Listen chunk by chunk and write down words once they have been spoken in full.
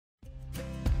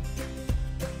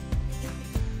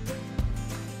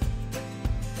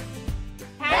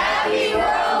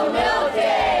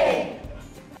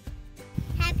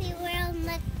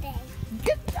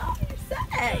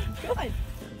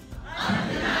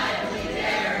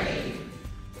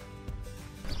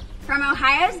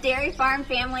Ohio's dairy farm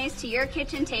families to your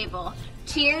kitchen table.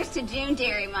 Cheers to June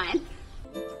Dairy Month.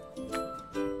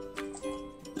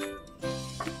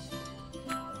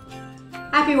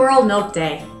 Happy World Milk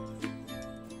Day.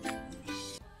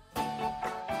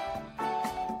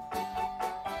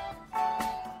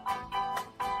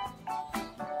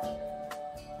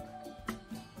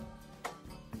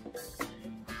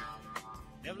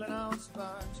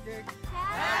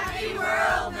 Happy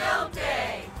World Milk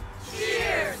Day!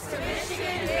 Cheers to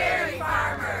Michigan dairy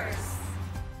farmers!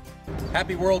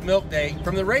 Happy World Milk Day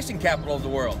from the racing capital of the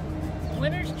world.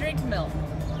 Winners drink milk.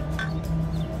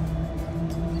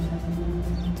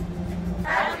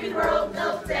 Happy World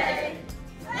Milk Day!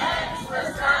 Thanks,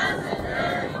 Wisconsin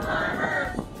dairy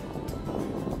farmers!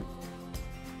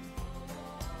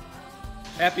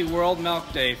 Happy World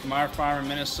Milk Day from our farm in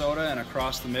Minnesota and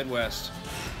across the Midwest.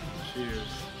 Cheers.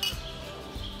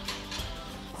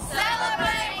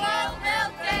 Celebrate World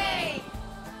Milk Day!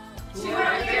 To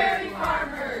our dairy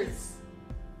farmers!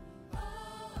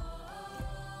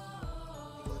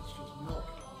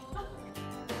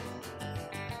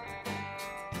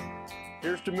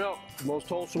 Here's to milk, the most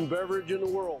wholesome beverage in the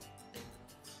world.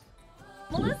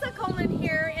 Melissa Coleman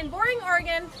here in Boring,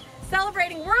 Oregon,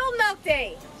 celebrating World Milk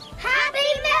Day. Happy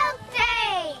Milk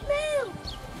Day! Milk!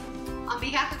 On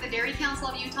behalf of the Dairy Council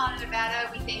of Utah and Nevada,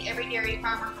 we thank every dairy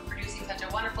farmer for producing such a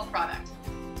wonderful product.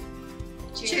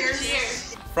 Cheers!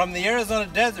 Cheers! From the Arizona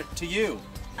desert to you.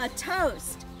 A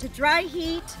toast to dry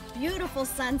heat, beautiful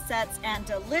sunsets, and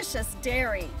delicious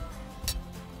dairy.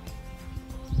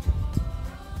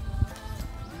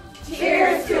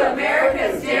 Cheers to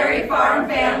America's dairy farm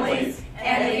families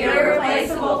and the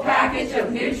irreplaceable package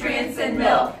of nutrients in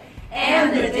milk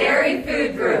and the Dairy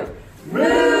Food Group.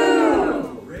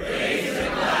 Moo! Raise a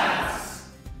glass!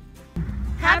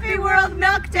 Happy World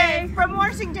Milk Day from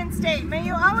Washington State. May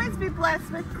you always be blessed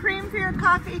with cream for your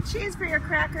coffee, cheese for your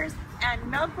crackers, and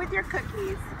milk with your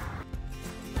cookies.